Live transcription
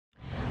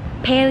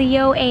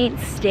Paleo ain't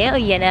stale,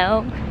 you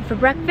know. For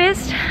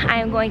breakfast,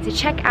 I am going to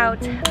check out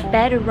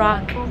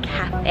Bedrock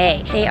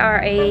Cafe. They are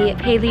a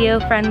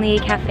paleo-friendly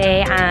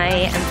cafe. I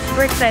am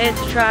super excited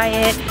to try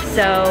it,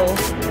 so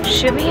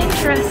should be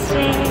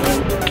interesting.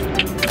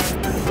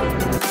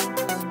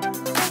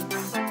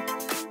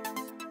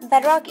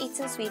 Bedrock Eats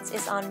and Sweets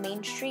is on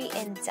Main Street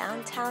in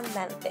downtown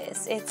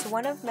Memphis. It's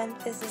one of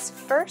Memphis's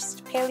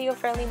first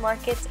paleo-friendly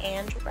markets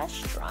and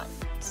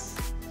restaurants.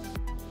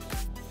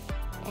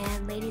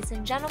 And ladies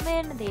and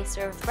gentlemen, they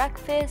serve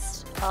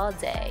breakfast all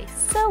day.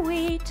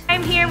 Sweet!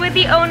 I'm here with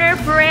the owner,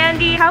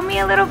 Brandi. Tell me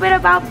a little bit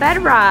about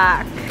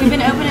Bedrock. We've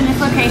been open in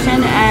this location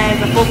as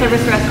a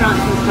full-service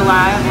restaurant since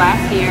July of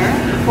last year.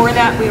 Before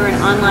that, we were an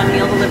online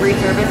meal delivery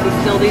service. We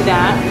still do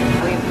that.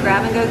 We have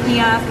grab-and-go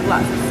kiosks with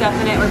lots of stuff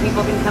in it where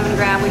people can come and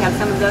grab. We have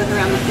some of those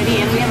around the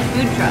city, and we have a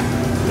food truck.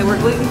 So we're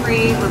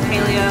gluten-free, we're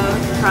paleo,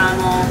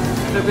 primal,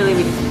 but really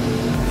we just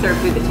serve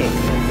food that tastes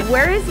good.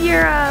 Where is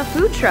your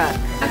food truck?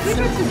 Our food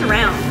truck's just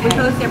around. We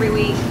post every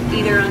week,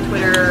 either on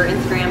Twitter or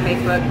Instagram,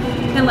 Facebook,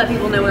 and let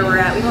people know where we're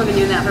at. We've only been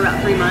doing that for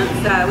about 3 months.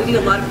 We do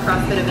a lot of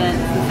CrossFit events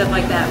and stuff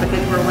like that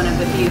because we're one of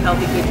the few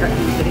healthy food trucks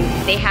in the city.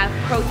 They have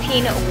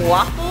protein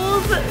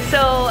waffles,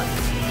 so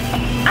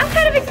I'm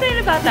kind of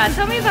excited about that.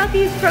 Tell me about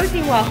these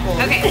protein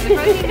waffles. Okay, so the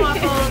protein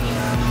waffles,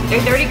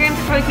 they're 30 grams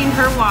of protein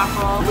per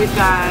waffle. We've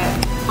got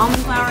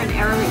almond flour and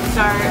arrowroot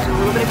starch, and a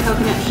little bit of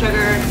coconut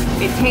sugar.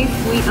 It tastes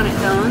sweet on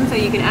its own, so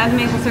you can add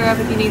maple syrup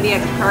if you need the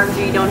extra carbs,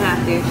 or you don't have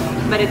to.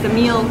 But it's a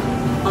meal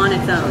on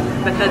its own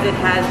because it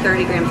has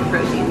 30 grams of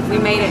protein. We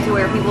made it to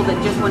where people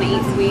that just want to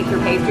eat sweets or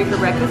pastry for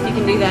breakfast, you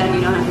can do that and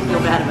you don't have to feel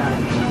bad about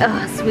it.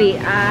 Oh, sweet.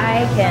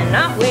 I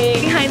cannot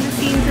wait. Behind the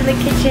scenes in the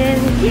kitchen.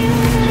 Yay!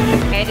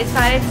 I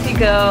decided to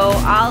go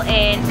all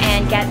in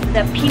and get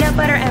the peanut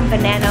butter and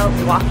banana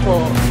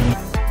waffle.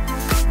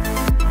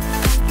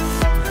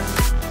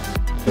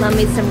 Love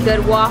me some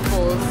good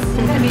waffles.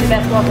 It's gonna be the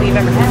best waffle you've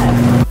ever had.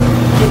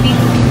 It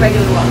beats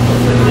regular waffles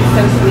because it's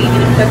so sweet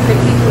and it's so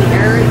crispy from the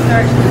arrowroot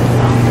starch and it's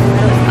soft.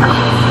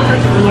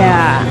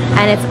 Yeah,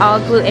 and it's all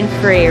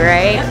gluten-free,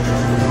 right? Yep,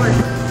 of course.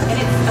 And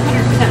it's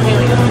 100%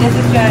 paleo. This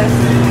is just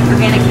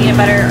organic peanut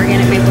butter,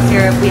 organic maple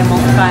syrup. We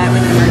emulsify it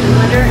with an immersion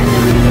blender and then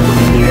we just put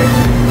it here.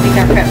 Make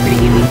our prep pretty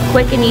easy.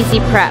 Quick and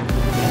easy prep.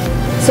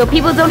 So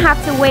people don't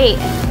have to wait.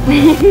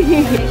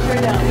 They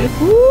sure don't.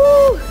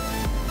 Woo!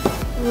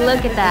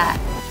 Look at that.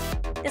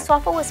 This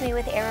waffle was made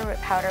with arrowroot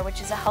powder, which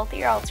is a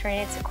healthier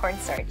alternative to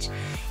cornstarch.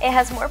 It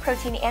has more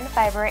protein and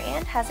fiber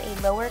and has a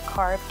lower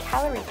carb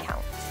calorie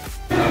count.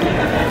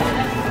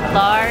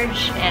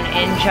 Large and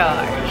in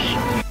charge.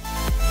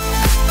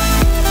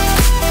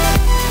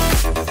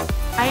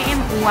 I am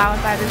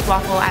wowed by this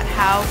waffle at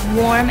how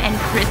warm and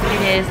crisp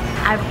it is.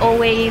 I've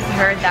always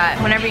heard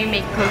that whenever you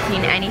make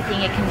protein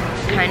anything, it can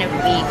kind of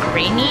be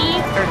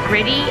grainy or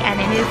gritty, and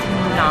it is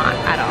not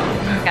at all.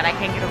 God, I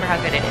can't get over how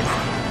good it is.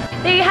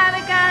 There you have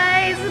it,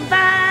 guys.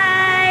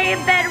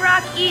 Bye.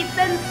 Bedrock Eats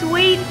and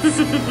Sweets.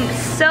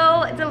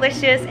 So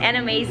delicious and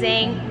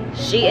amazing.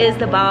 She is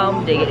the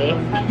bomb diggity.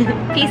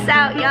 Peace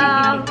out,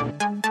 y'all.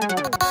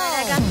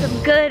 I got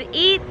some good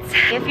eats.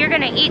 If you're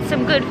gonna eat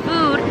some good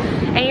food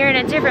and you're in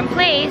a different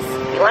place,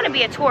 you want to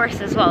be a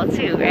tourist as well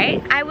too,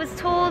 right? I was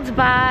told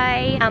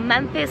by a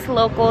Memphis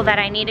local that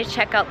I need to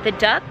check out the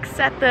ducks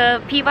at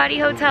the Peabody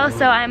Hotel,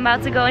 so I'm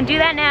about to go and do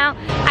that now.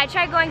 I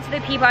tried going to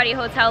the Peabody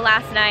Hotel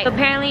last night.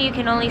 Apparently you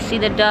can only see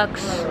the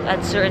ducks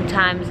at certain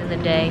times in the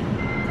day.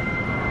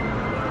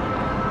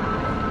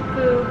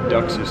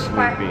 Ducks are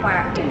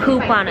sleeping.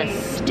 Poop on a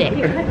stick.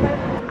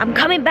 I'm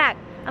coming back.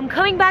 I'm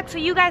coming back so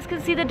you guys can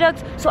see the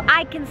ducks, so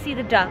I can see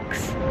the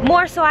ducks.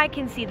 More so I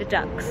can see the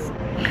ducks.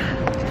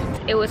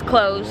 It was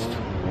closed,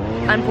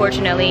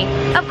 unfortunately,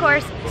 of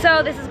course.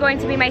 So this is going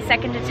to be my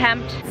second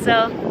attempt,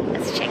 so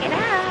let's check it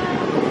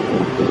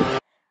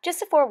out.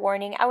 Just a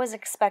forewarning, I was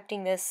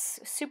expecting this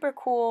super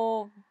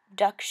cool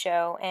duck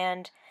show,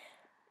 and,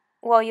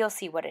 well, you'll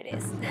see what it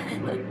is.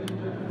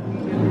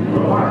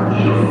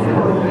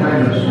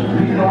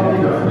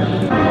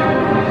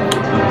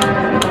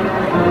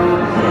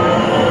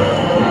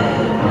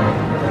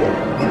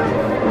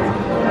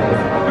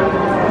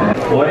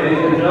 Ladies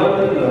and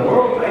gentlemen, the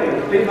world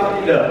famous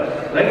Peabody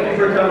Ducks. Thank you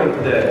for coming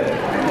today.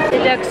 The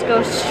ducks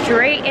go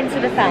straight into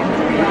the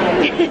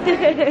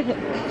fountain.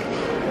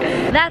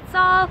 That's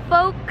all,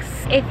 folks.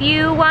 If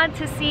you want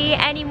to see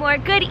any more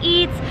good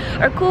eats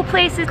or cool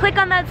places, click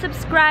on that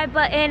subscribe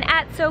button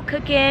at So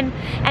Cookin'.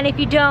 And if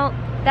you don't,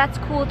 that's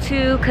cool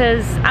too,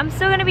 because I'm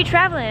still gonna be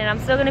traveling and I'm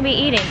still gonna be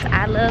eating.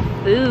 I love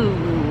food.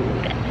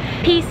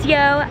 Peace,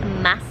 yo,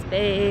 my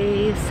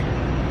space.